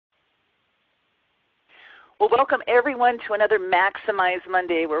Well, welcome everyone to another Maximize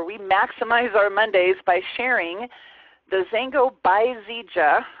Monday, where we maximize our Mondays by sharing the Zango by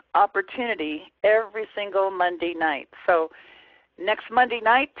Zija opportunity every single Monday night. So next Monday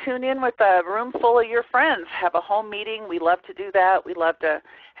night, tune in with a room full of your friends. Have a home meeting. We love to do that. We love to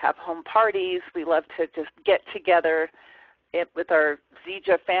have home parties. We love to just get together with our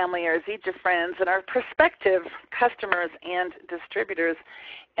Zija family, our Zija friends, and our prospective customers and distributors,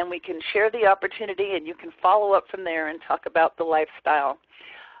 and we can share the opportunity, and you can follow up from there and talk about the lifestyle.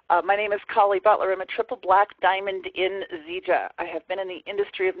 My name is Colli Butler. I'm a triple black diamond in Zija. I have been in the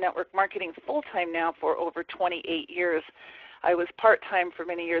industry of network marketing full-time now for over 28 years. I was part-time for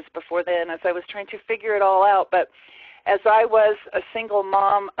many years before then as I was trying to figure it all out, but as I was a single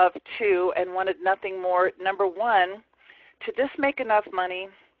mom of two and wanted nothing more, number one, to just make enough money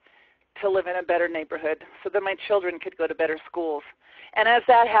to live in a better neighborhood so that my children could go to better schools. And as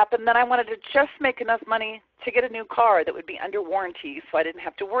that happened, then I wanted to just make enough money to get a new car that would be under warranty so I didn't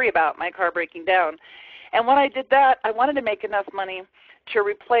have to worry about my car breaking down. And when I did that, I wanted to make enough money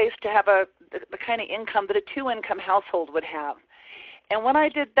to have the kind of income that a two-income household would have. And when I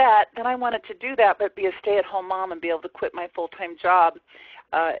did that, then I wanted to do that but be a stay-at-home mom and be able to quit my full-time job,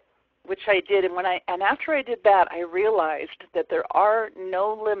 which I did. And after I did that, I realized that there are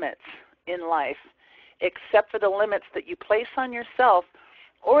no limits in life except for the limits that you place on yourself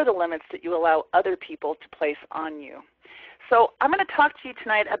or the limits that you allow other people to place on you. So I'm going to talk to you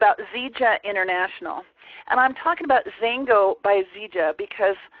tonight about Zija International. And I'm talking about Zango by Zija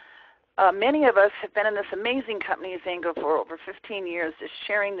because many of us have been in this amazing company, Zango, for over 15 years, just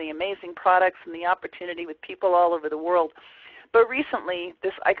sharing the amazing products and the opportunity with people all over the world. But recently,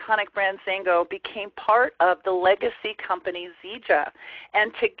 this iconic brand Zango became part of the legacy company Zija.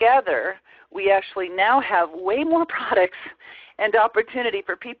 And together, we actually now have way more products and opportunity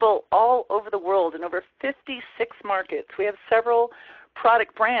for people all over the world in over 56 markets. We have several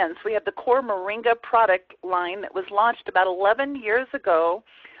product brands. We have the core Moringa product line that was launched about 11 years ago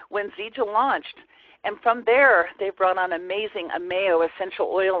when Zija launched. And from there, they've brought on amazing Ameo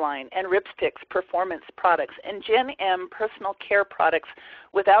essential oil line and Ripsticks performance products and Gen M personal care products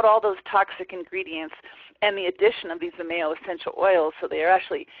without all those toxic ingredients and the addition of these Ameo essential oils, so they are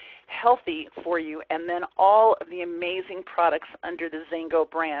actually healthy for you, and then all of the amazing products under the Zango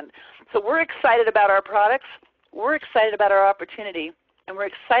brand. So we're excited about our products, we're excited about our opportunity, and we're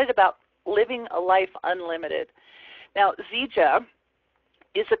excited about living a life unlimited. Now, Zija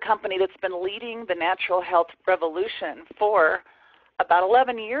is a company that's been leading the natural health revolution for about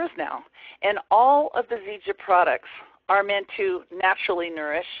 11 years now. And all of the Zija products are meant to naturally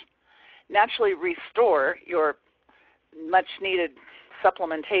nourish, naturally restore your much-needed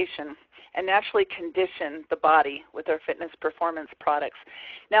supplementation, and naturally condition the body with our fitness performance products.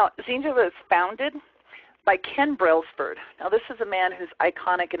 Now, Zija was founded by Ken Brailsford. Now, this is a man who's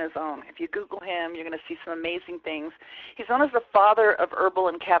iconic in his own. If you Google him, you're going to see some amazing things. He's known as the father of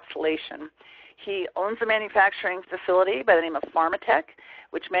herbal encapsulation. He owns a manufacturing facility by the name of Pharmatech,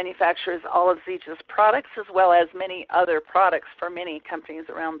 which manufactures all of Zija's products as well as many other products for many companies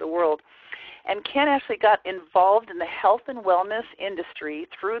around the world. And Ken actually got involved in the health and wellness industry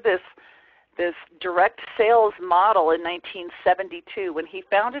through this direct sales model in 1972 when he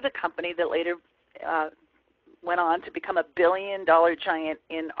founded a company that later went on to become a billion-dollar giant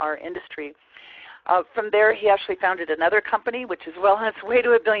in our industry. From there, he actually founded another company, which is well on its way to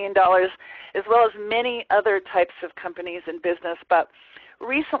 $1 billion, as well as many other types of companies in business, but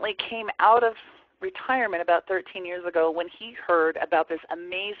recently came out of retirement about 13 years ago when he heard about this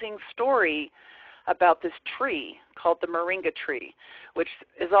amazing story about this tree called the Moringa tree, which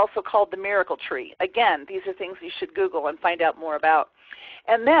is also called the miracle tree. Again, these are things you should Google and find out more about.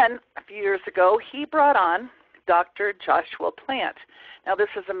 And then a few years ago, he brought on Dr. Joshua Plant. Now, this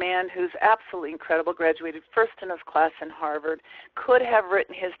is a man who's absolutely incredible, graduated first in his class in Harvard, could have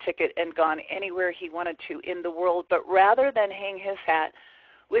written his ticket and gone anywhere he wanted to in the world, but rather than hang his hat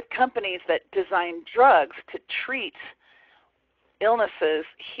with companies that design drugs to treat illnesses,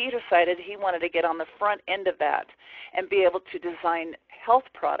 he decided he wanted to get on the front end of that and be able to design health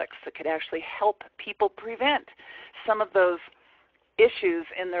products that could actually help people prevent some of those issues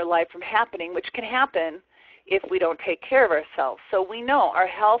in their life from happening, which can happen if we don't take care of ourselves. So we know our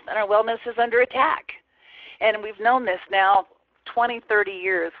health and our wellness is under attack. And we've known this now 20, 30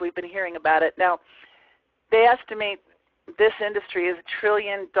 years. We've been hearing about it. Now, they estimate this industry is $1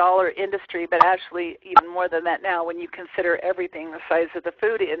 trillion industry, but actually even more than that now when you consider everything the size of the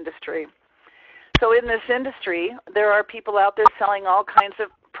food industry. So in this industry, there are people out there selling all kinds of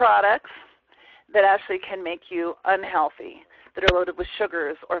products that actually can make you unhealthy. that are loaded with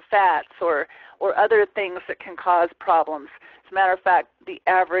sugars or fats or other things that can cause problems. As a matter of fact, the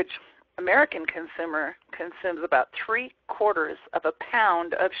average American consumer consumes about 3/4 of a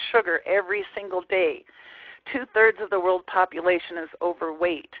pound of sugar every single day. 2/3 of the world population is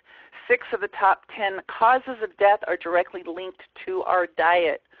overweight. 6 of the top 10 causes of death are directly linked to our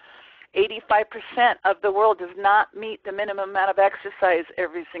diet. 85% of the world does not meet the minimum amount of exercise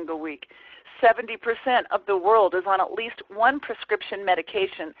every single week. 70% of the world is on at least one prescription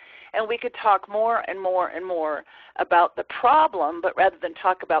medication. And we could talk more and more and more about the problem, but rather than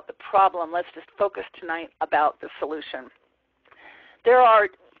talk about the problem, let's just focus tonight about the solution. There are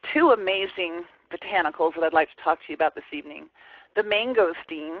 2 amazing botanicals that I'd like to talk to you about this evening, the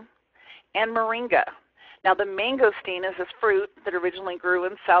mangosteen and moringa. Now, the mangosteen is this fruit that originally grew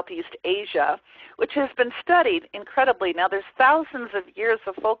in Southeast Asia, which has been studied incredibly. Now, there's thousands of years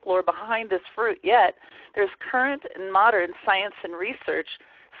of folklore behind this fruit, yet there's current and modern science and research,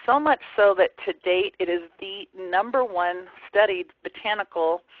 so much so that to date it is the #1 studied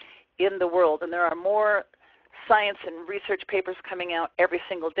botanical in the world. And there are more science and research papers coming out every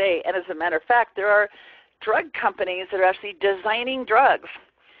single day. And as a matter of fact, there are drug companies that are actually designing drugs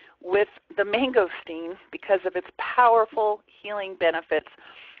with the mangosteen because of its powerful healing benefits.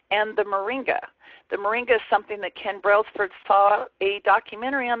 And the moringa. The moringa is something that Ken Brailsford saw a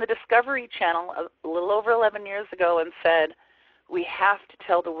documentary on the Discovery Channel a little over 11 years ago and said, we have to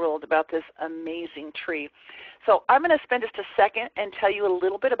tell the world about this amazing tree. So I'm going to spend just a second and tell you a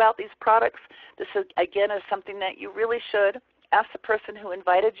little bit about these products. This, is, again, is something that you really should ask the person who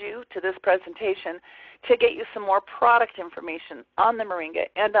invited you to this presentation to get you some more product information on the moringa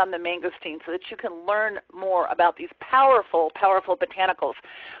and on the mangosteen so that you can learn more about these powerful, powerful botanicals.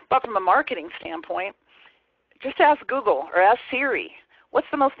 But from a marketing standpoint, just ask Google or ask Siri, what's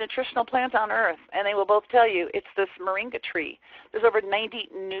the most nutritional plant on earth? And they will both tell you it's this moringa tree. There's over 90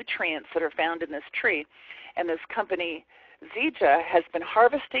 nutrients that are found in this tree. And this company, Zija, has been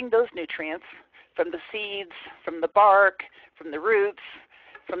harvesting those nutrients from the seeds, from the bark, from the roots,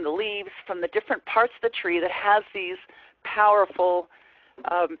 from the leaves, from the different parts of the tree that has these powerful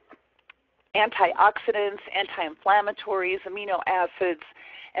antioxidants, anti-inflammatories, amino acids,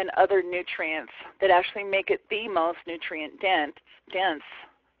 and other nutrients that actually make it the most nutrient-dense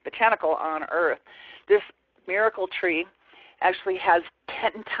botanical on earth. This miracle tree actually has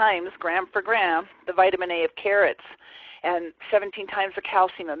 10 times, gram for gram, the vitamin A of carrots, and 17 times the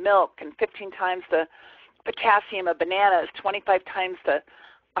calcium of milk, and 15 times the potassium of bananas, 25 times the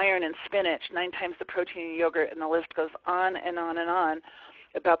iron in spinach, 9 times the protein in yogurt, and the list goes on and on and on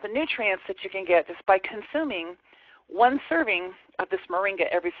about the nutrients that you can get just by consuming 1 serving of this moringa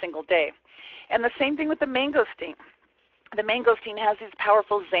every single day. And the same thing with the mangosteen. The mangosteen has these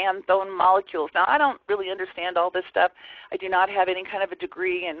powerful xanthone molecules. Now, I don't really understand all this stuff. I do not have any kind of a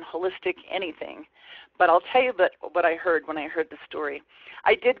degree in holistic anything. But I'll tell you what I heard when I heard the story.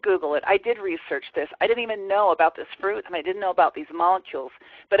 I did Google it. I did research this. I didn't even know about this fruit, and I didn't know about these molecules.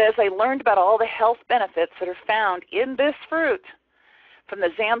 But as I learned about all the health benefits that are found in this fruit, from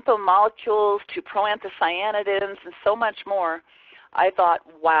the xanthone molecules to proanthocyanidins and so much more, I thought,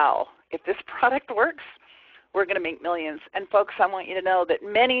 wow, if this product works, we're going to make millions. And folks, I want you to know that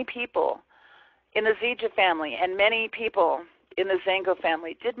many people in the Zija family and many people in the Zango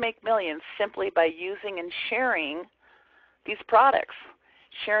family did make millions simply by using and sharing these products,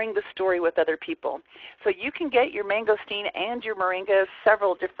 sharing the story with other people. So you can get your mangosteen and your moringa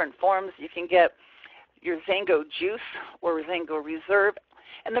several different forms. You can get your Zango juice or Zango Reserve.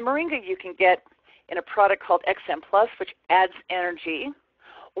 And the moringa you can get in a product called XM Plus, which adds energy,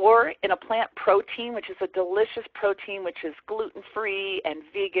 or in a plant protein, which is a delicious protein, which is gluten-free and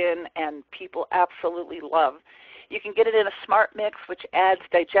vegan, and people absolutely love. You can get it in a smart mix, which adds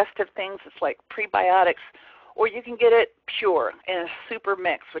digestive things. It's like prebiotics. Or you can get it pure in a super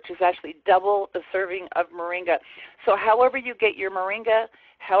mix, which is actually double the serving of moringa. So however you get your moringa,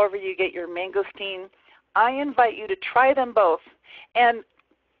 however you get your mangosteen, I invite you to try them both and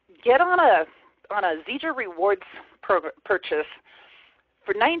get on a Zija Rewards purchase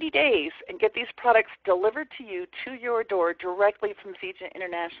for 90 days and get these products delivered to you to your door directly from Zija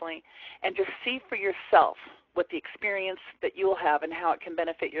internationally, and just see for yourself what the experience that you will have and how it can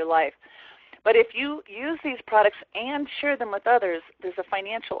benefit your life. But if you use these products and share them with others, there's a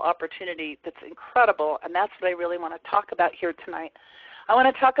financial opportunity that's incredible, and that's what I really want to talk about here tonight. I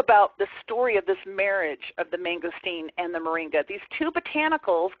want to talk about the story of this marriage of the mangosteen and the moringa. These 2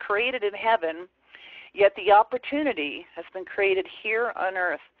 botanicals created in heaven, yet the opportunity has been created here on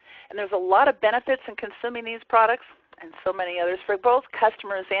earth. And there's a lot of benefits in consuming these products and so many others for both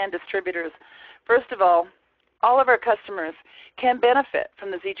customers and distributors. First of all, All of our customers can benefit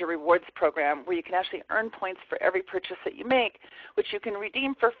from the Zija Rewards program, where you can actually earn points for every purchase that you make, which you can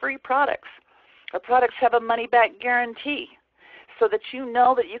redeem for free products. Our products have a money-back guarantee, so that you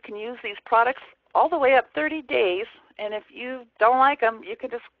know that you can use these products all the way up 30 days, and if you don't like them, you can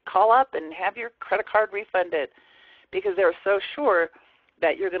just call up and have your credit card refunded, because they're so sure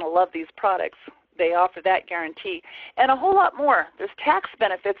that you're going to love these products. They offer that guarantee and a whole lot more. There's tax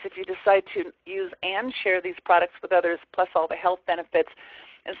benefits if you decide to use and share these products with others, plus all the health benefits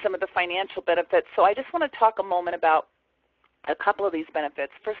and some of the financial benefits. So I just want to talk a moment about a couple of these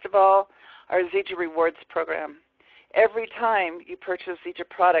benefits. First of all, our Zija Rewards program. Every time you purchase Zija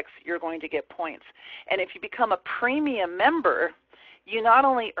products, you're going to get points. And if you become a premium member, you not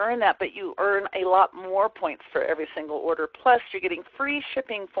only earn that, but you earn a lot more points for every single order. Plus, you're getting free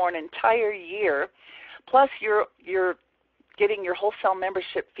shipping for an entire year. Plus, you're getting your wholesale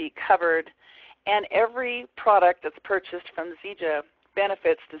membership fee covered. And every product that's purchased from Zija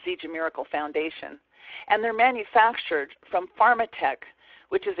benefits the Zija Miracle Foundation. And they're manufactured from Pharmatech,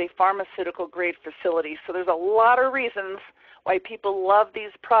 which is a pharmaceutical-grade facility. So there's a lot of reasons why people love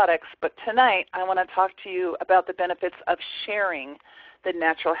these products. But tonight, I want to talk to you about the benefits of sharing the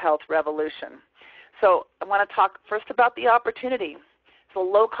natural health revolution. So I want to talk first about the opportunity. It's a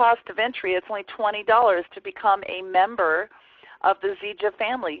low cost of entry. It's only $20 to become a member of the Zija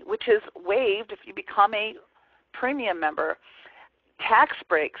family, which is waived if you become a premium member. Tax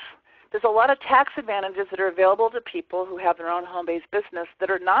breaks. There's a lot of tax advantages that are available to people who have their own home-based business that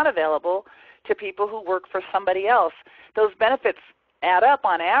are not available to people who work for somebody else. Those benefits add up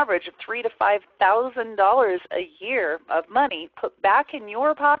on average of $3,000 to $5,000 a year of money put back in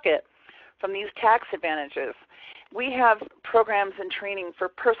your pocket from these tax advantages. We have programs and training for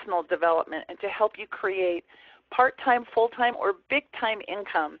personal development and to help you create part-time, full-time, or big-time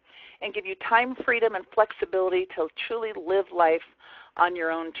income and give you time freedom and flexibility to truly live life on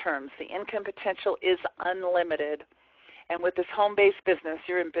your own terms. The income potential is unlimited. And with this home-based business,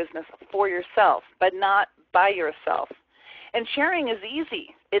 you're in business for yourself, but not by yourself. And sharing is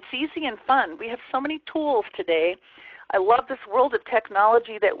easy. It's easy and fun. We have so many tools today. I love this world of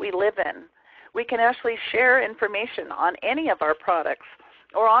technology that we live in. We can actually share information on any of our products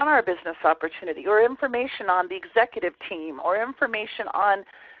or on our business opportunity or information on the executive team or information on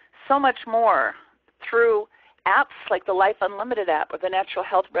so much more through apps like the Life Unlimited app or the Natural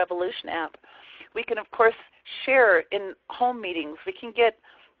Health Revolution app. We can, of course, share in home meetings. We can get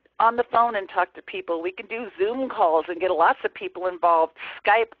on the phone and talk to people. We can do Zoom calls and get lots of people involved,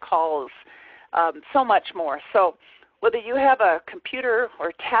 Skype calls, so much more. So whether you have a computer or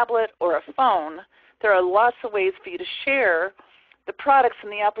a tablet or a phone, there are lots of ways for you to share the products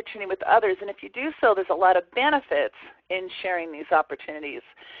and the opportunity with others. And if you do so, there's a lot of benefits in sharing these opportunities.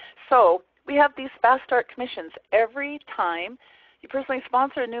 So we have these fast start commissions. Every time you personally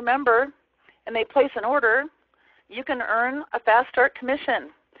sponsor a new member and they place an order, you can earn a fast start commission,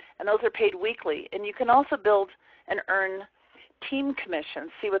 and those are paid weekly. And you can also build and earn team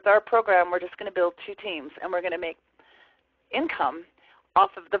commissions. See, with our program, we're just going to build 2 teams, and we're going to make income off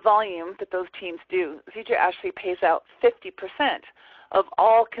of the volume that those teams do. Zija actually pays out 50% of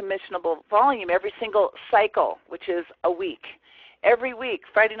all commissionable volume every single cycle, which is a week. Every week,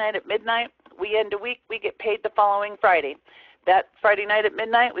 Friday night at midnight, we end a week, we get paid the following Friday. That Friday night at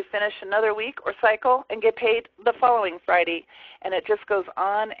midnight, we finish another week or cycle and get paid the following Friday. And it just goes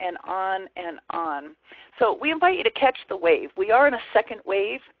on and on and on. So we invite you to catch the wave. We are in a second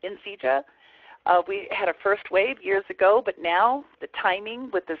wave in Zija. We had a first wave years ago, but now the timing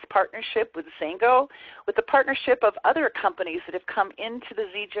with this partnership with Zango, with the partnership of other companies that have come into the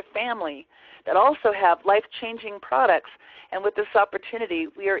Zija family that also have life-changing products, and with this opportunity,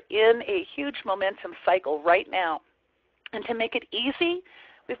 we are in a huge momentum cycle right now. And to make it easy,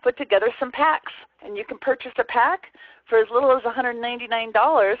 we've put together some packs, and you can purchase a pack for as little as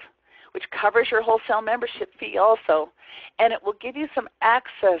 $199, which covers your wholesale membership fee also. And it will give you some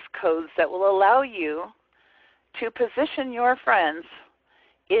access codes that will allow you to position your friends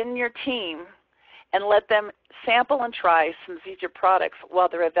in your team and let them sample and try some Zija products while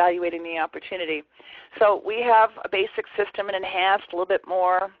they're evaluating the opportunity. So we have a basic system, an enhanced, a little bit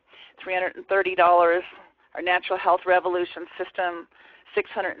more, $330. Our Natural Health Revolution system,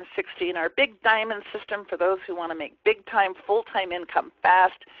 $660, and our Big Diamond system for those who want to make big-time, full-time income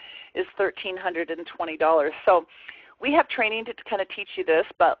fast is $1,320. So we have training to kind of teach you this,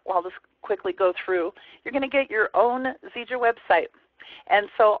 but I'll just quickly go through. You're going to get your own Zija website. And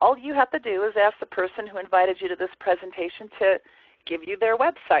so all you have to do is ask the person who invited you to this presentation to give you their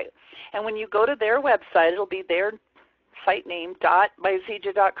website. And when you go to their website, it'll be their site name,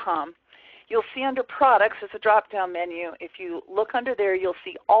 .byzija.com. you'll see under products, there's a drop-down menu. If you look under there, you'll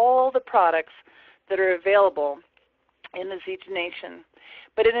see all the products that are available in the Zija Nation.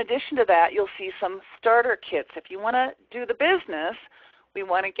 But in addition to that, you'll see some starter kits. If you want to do the business, we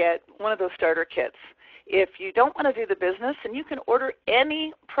want to get one of those starter kits. If you don't want to do the business, then you can order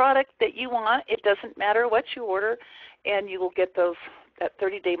any product that you want. It doesn't matter what you order, and you will get that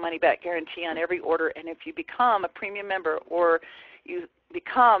 30-day money-back guarantee on every order. And if you become a premium member or you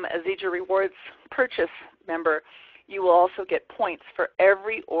become a Zija Rewards purchase member, you will also get points for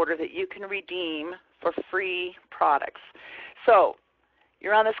every order that you can redeem for free products. So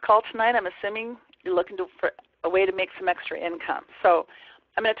you're on this call tonight. I'm assuming you're looking for a way to make some extra income. So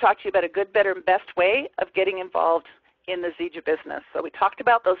I'm going to talk to you about a good, better, and best way of getting involved in the Zija business. So we talked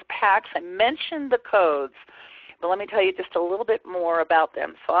about those packs. I mentioned the codes, but let me tell you just a little bit more about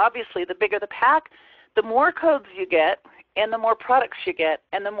them. So obviously the bigger the pack, the more codes you get and the more products you get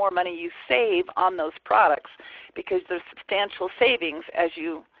and the more money you save on those products, because there's substantial savings as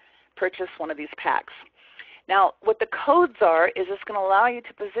you purchase one of these packs. Now, what the codes are is it's going to allow you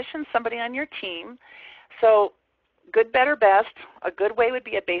to position somebody on your team. So good, better, best, a good way would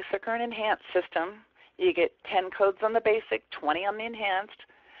be a basic or an enhanced system. You get 10 codes on the basic, 20 on the enhanced.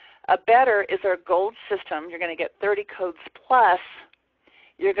 A better is our gold system. You're going to get 30 codes plus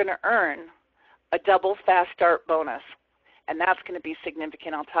you're going to earn a double fast start bonus. And that's going to be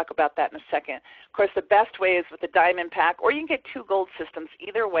significant. I'll talk about that in a second. Of course, the best way is with the diamond pack, or you can get 2 gold systems.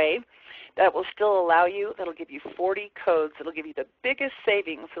 Either way, that will still allow you, that'll give you 40 codes. It'll give you the biggest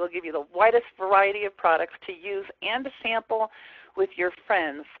savings. It'll give you the widest variety of products to use and to sample with your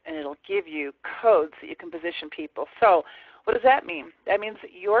friends, and it'll give you codes that you can position people. So what does that mean? That means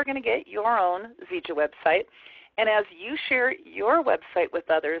that you're going to get your own Zija website, and as you share your website with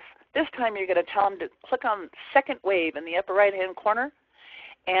others, this time you're going to tell them to click on second wave in the upper right-hand corner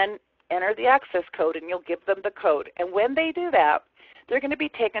and enter the access code, and you'll give them the code. And when they do that, they're going to be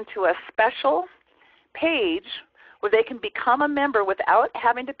taken to a special page where they can become a member without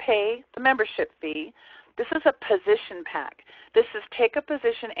having to pay the membership fee. This is a position pack. This is take a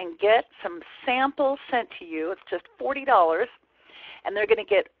position and get some samples sent to you. It's just $40, and they're going to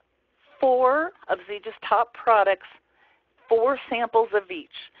get 4 of Zija's top products, 4 samples of each.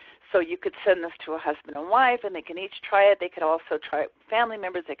 So you could send this to a husband and wife, and they can each try it. They could also try it with family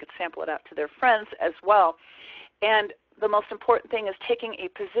members. They could sample it out to their friends as well. And the most important thing is taking a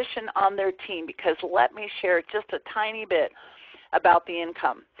position on their team, because let me share just a tiny bit about the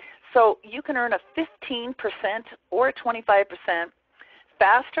income. So you can earn a 15% or a 25%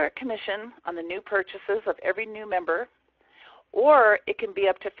 fast start commission on the new purchases of every new member, or it can be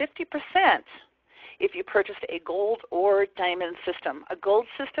up to 50% if you purchased a gold or diamond system. A gold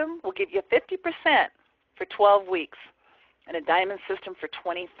system will give you 50% for 12 weeks and a diamond system for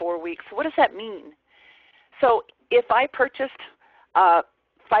 24 weeks. So what does that mean? So if I purchased a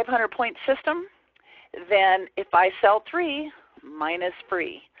 500-point system, then if I sell 3, mine is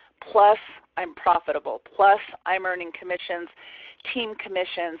free. Plus, I'm profitable. Plus, I'm earning commissions, team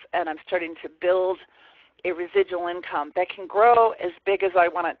commissions, and I'm starting to build a residual income that can grow as big as I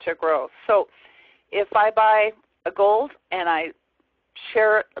want it to grow. So if I buy a gold and I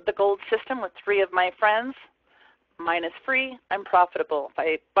share the gold system with 3 of my friends, mine is free, I'm profitable. If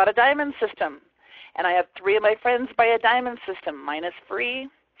I bought a diamond system and I have 3 of my friends buy a diamond system, mine is free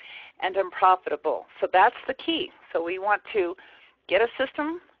and I'm profitable. So that's the key. So we want to get a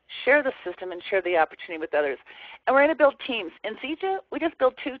system, share the system, and share the opportunity with others. And we're going to build teams. In Zija, we just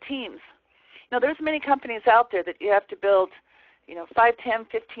build 2 teams. Now, there's many companies out there that you have to build 5, 10,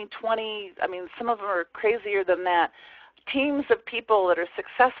 15, 20. I mean, some of them are crazier than that. Teams of people that are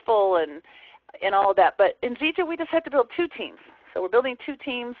successful and all of that. But in Zija, we just have to build 2 teams. So we're building 2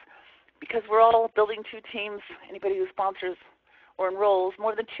 teams because we're all building 2 teams. Anybody who sponsors or enrolls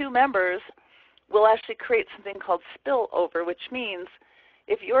more than 2 members will actually create something called spillover, which means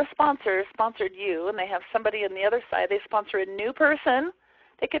if your sponsor sponsored you and they have somebody on the other side, they sponsor a new person,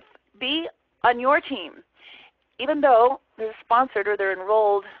 they could be on your team, even though they're sponsored or they're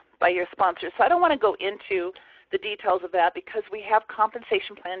enrolled by your sponsor. So I don't want to go into the details of that because we have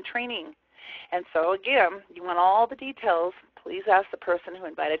compensation plan training. And so again, you want all the details, please ask the person who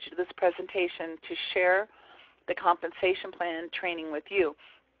invited you to this presentation to share the compensation plan training with you.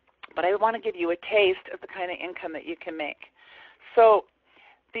 But I want to give you a taste of the kind of income that you can make. So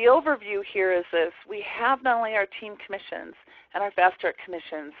the overview here is this. We have not only our team commissions and our fast start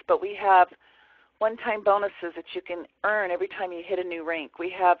commissions, but we have one-time bonuses that you can earn every time you hit a new rank.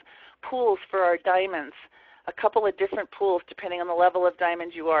 We have pools for our diamonds, a couple of different pools depending on the level of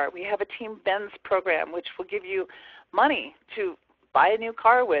diamond you are. We have a Team Ben's program, which will give you money to buy a new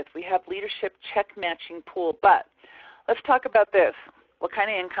car with. We have leadership check matching pool. But let's talk about this. What kind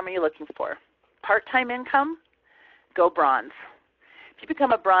of income are you looking for? Part-time income? Go bronze. If you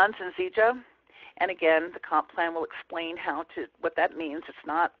become a bronze in Zija, and again, the comp plan will explain what that means. It's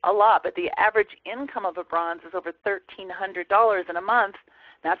not a lot, but the average income of a bronze is over $1,300 in a month.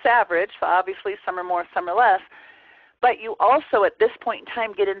 That's average, so obviously some are more, some are less. But you also, at this point in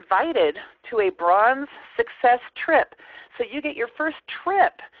time, get invited to a bronze success trip. So you get your first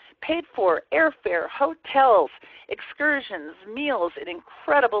trip paid for, airfare, hotels, excursions, meals, and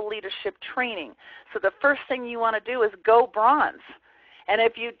incredible leadership training. So the first thing you want to do is go bronze. And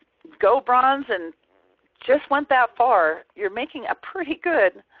if you go bronze and just went that far, you're making a pretty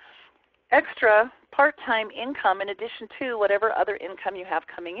good extra part-time income in addition to whatever other income you have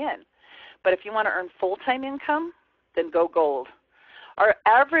coming in. But if you want to earn full-time income, then go gold. Our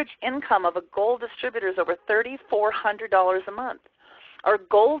average income of a gold distributor is over $3,400 a month. Our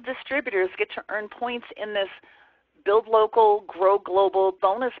gold distributors get to earn points in this Build Local, Grow Global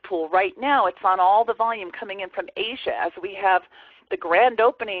bonus pool. Right now, it's on all the volume coming in from Asia as we have the grand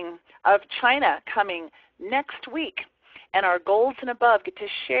opening of China coming next week. And our golds and above get to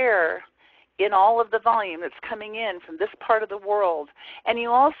share in all of the volume that's coming in from this part of the world. And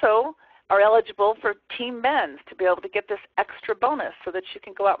you also are eligible for Team Benz to be able to get this extra bonus so that you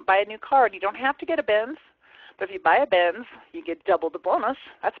can go out and buy a new car. You don't have to get a Benz, but if you buy a Benz, you get double the bonus.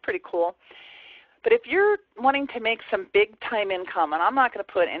 That's pretty cool. But if you're wanting to make some big-time income, and I'm not going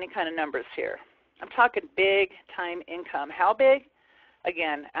to put any kind of numbers here. I'm talking big-time income. How big?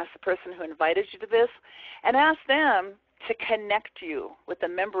 Again, ask the person who invited you to this, and ask them to connect you with a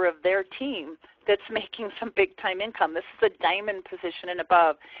member of their team that's making some big-time income. This is a diamond position and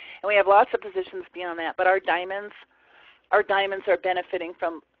above, and we have lots of positions beyond that. But our diamonds are benefiting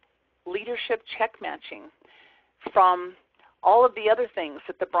from leadership check matching, from all of the other things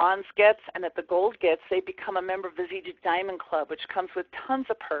that the bronze gets and that the gold gets. They become a member of the Zija Diamond Club, which comes with tons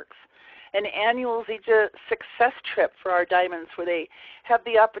of perks. An annual Zija success trip for our diamonds where they have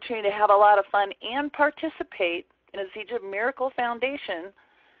the opportunity to have a lot of fun and participate in a Zija Miracle Foundation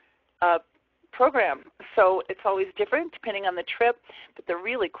program. So it's always different depending on the trip, but the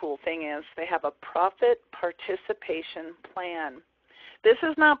really cool thing is they have a profit participation plan. This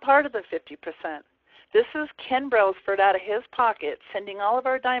is not part of the 50%. This is Ken Brailsford out of his pocket sending all of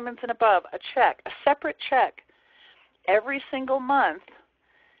our diamonds and above a check, a separate check, every single month,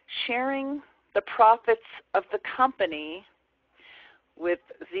 sharing the profits of the company with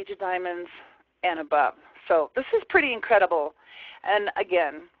Zija Diamonds and above. So this is pretty incredible. And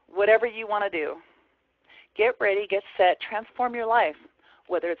again, whatever you want to do, get ready, get set, transform your life,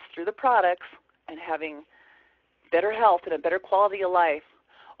 whether it's through the products and having better health and a better quality of life,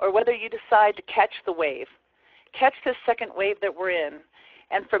 or whether you decide to catch the wave, catch this second wave that we're in.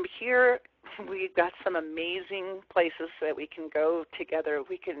 And from here, we've got some amazing places that we can go together.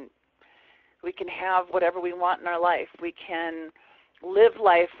 We can have whatever we want in our life. We can live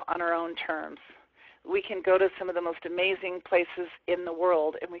life on our own terms. We can go to some of the most amazing places in the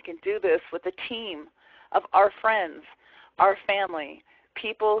world, and we can do this with a team of our friends, our family,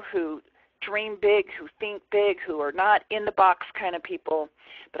 people who dream big, who think big, who are not in the box kind of people.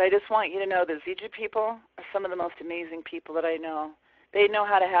 But I just want you to know the Zija people are some of the most amazing people that I know. They know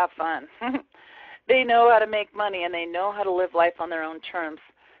how to have fun. They know how to make money, and they know how to live life on their own terms.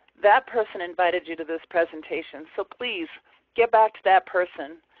 That person invited you to this presentation, so please get back to that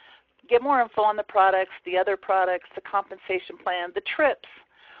person. Get more info on the products, the other products, the compensation plan, the trips,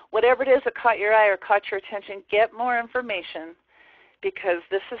 whatever it is that caught your eye or caught your attention. Get more information, because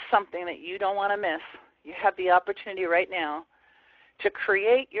this is something that you don't want to miss. You have the opportunity right now to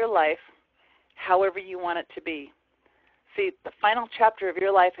create your life however you want it to be. See, the final chapter of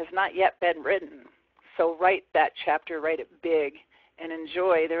your life has not yet been written, so write that chapter, write it big, and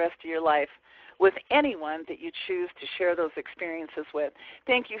enjoy the rest of your life with anyone that you choose to share those experiences with.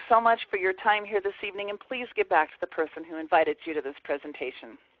 Thank you so much for your time here this evening, and please get back to the person who invited you to this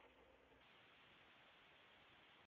presentation.